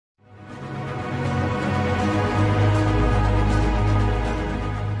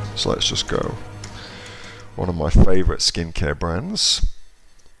So let's just go. One of my favorite skincare brands,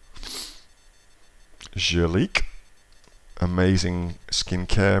 Angelique. Amazing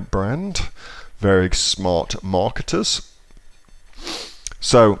skincare brand. Very smart marketers.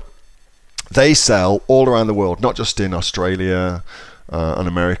 So they sell all around the world, not just in Australia and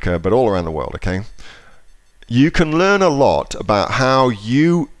America, but all around the world, okay? You can learn a lot about how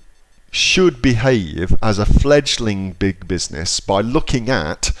you should behave as a fledgling big business by looking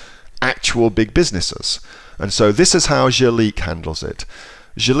at actual big businesses. And so this is how Angelique handles it.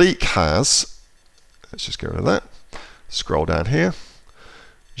 Angelique has, let's just go to that, scroll down here.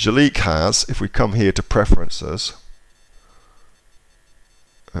 Angelique has, if we come here to preferences,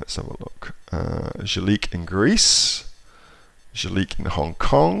 let's have a look. Angelique in Greece, Angelique in Hong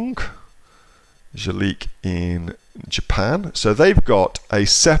Kong, Angelique in Japan. So they've got a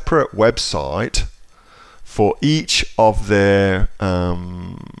separate website for each of their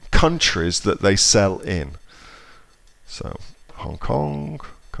countries that they sell in. So Hong Kong,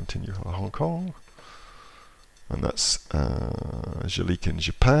 continue on Hong Kong, and that's Angelique in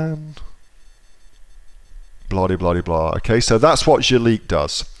Japan. Blah, blah, blah, blah. Okay, so that's what Angelique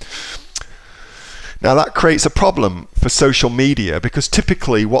does. Now that creates a problem for social media, because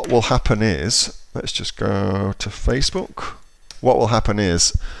typically what will happen is, let's just go to Facebook. What will happen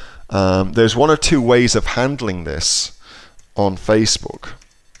is, there's one or two ways of handling this on Facebook.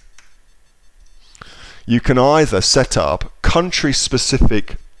 You can either set up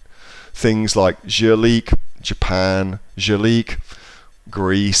country-specific things like Angelique Japan, Angelique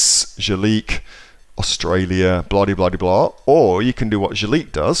Greece, Angelique Australia, blah, blah, blah, blah, or you can do what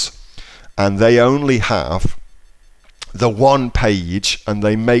Angelique does, and they only have the one page and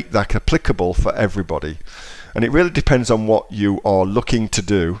they make that applicable for everybody. And it really depends on what you are looking to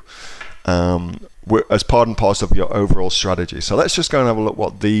do as part and parcel of your overall strategy. So let's just go and have a look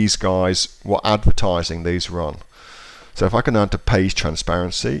what these guys, what advertising these run. So if I can go to page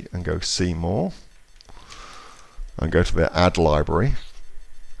transparency and go see more and go to their ad library.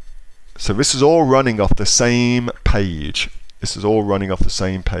 So this is all running off the same page. This is all running off the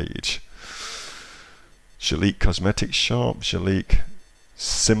same page. Angelique Cosmetic Shop, Angelique,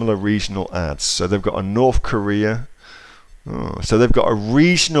 similar regional ads. So they've got a North Korea. So they've got a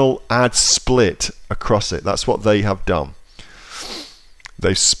regional ad split across it. That's what they have done.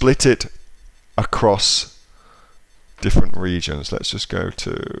 They've split it across different regions. Let's just go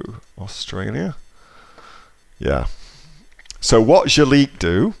to Australia. Yeah. So what Angelique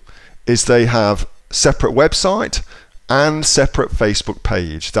do is they have separate website and separate Facebook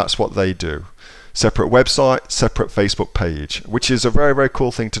page. That's what they do. Separate website, separate Facebook page, which is a very, very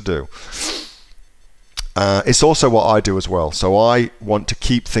cool thing to do. It's also what I do as well. So I want to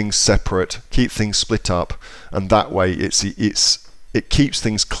keep things separate, keep things split up, and that way it keeps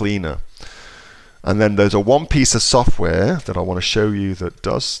things cleaner. And then there's a one piece of software that I want to show you that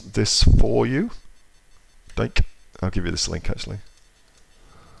does this for you. I'll give you this link actually.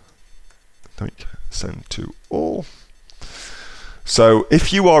 Send to all. So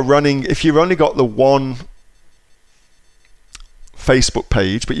if you are running, if you've only got the one Facebook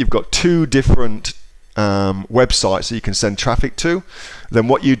page, but you've got two different websites that you can send traffic to, then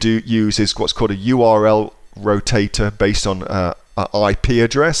what you do use is what's called a URL rotator based on an IP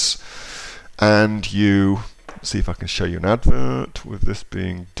address. And you, let's see if I can show you an advert with this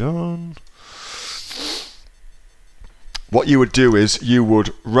being done. What you would do is you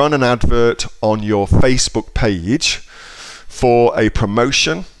would run an advert on your Facebook page for a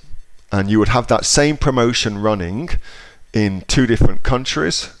promotion, and you would have that same promotion running in two different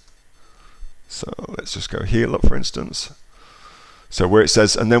countries. So let's just go here, look, for instance. So where it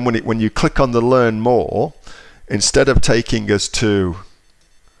says, and then when you click on the learn more, instead of taking us to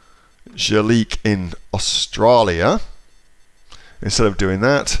Angelique in Australia, instead of doing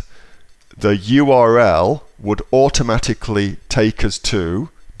that, the URL would automatically take us to,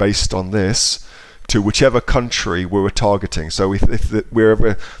 based on this, to whichever country we were targeting. So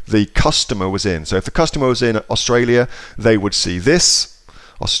wherever the customer was in. So if the customer was in Australia, they would see this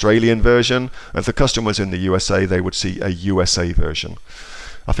Australian version. And if the customer was in the USA, they would see a USA version.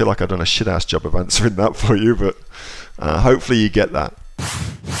 I feel like I've done a shit-ass job of answering that for you, but hopefully you get that.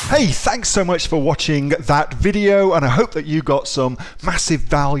 Hey, thanks so much for watching that video, and I hope that you got some massive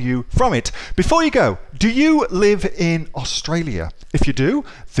value from it. Before you go, do you live in Australia? If you do,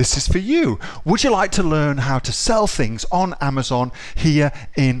 this is for you. Would you like to learn how to sell things on Amazon here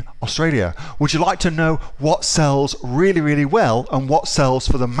in Australia? Would you like to know what sells really, really well and what sells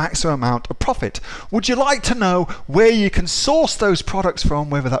for the maximum amount of profit? Would you like to know where you can source those products from,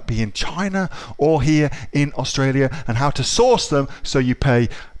 whether that be in China or here in Australia, and how to source them so you pay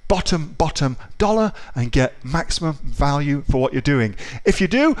bottom dollar and get maximum value for what you're doing? If you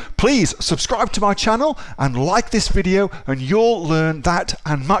do, please subscribe to my channel and like this video, and you'll learn that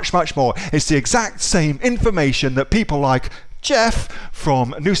and much more. It's the exact same information that people like Jeff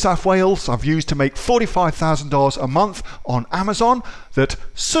from New South Wales I've used to make $45,000 a month on Amazon, that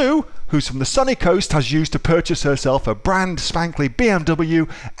Sue, who's from the sunny coast, has used to purchase herself a brand spankly BMW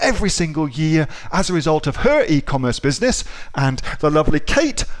every single year as a result of her e-commerce business, and the lovely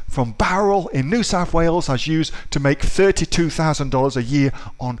Kate from Bowral in New South Wales has used to make $32,000 a year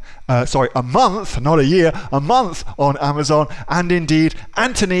on a month, not a year, a month on Amazon, and indeed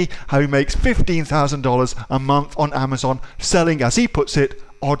Anthony, who makes $15,000 a month on Amazon, selling, as he puts it,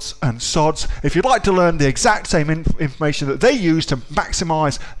 odds and sods. If you'd like to learn the exact same information that they use to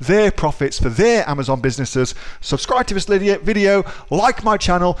maximize their profits for their Amazon businesses, subscribe to this video, like my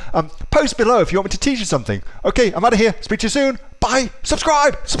channel, post below if you want me to teach you something. Okay, I'm out of here. Speak to you soon. Bye.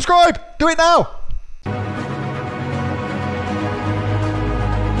 Subscribe. Do it now.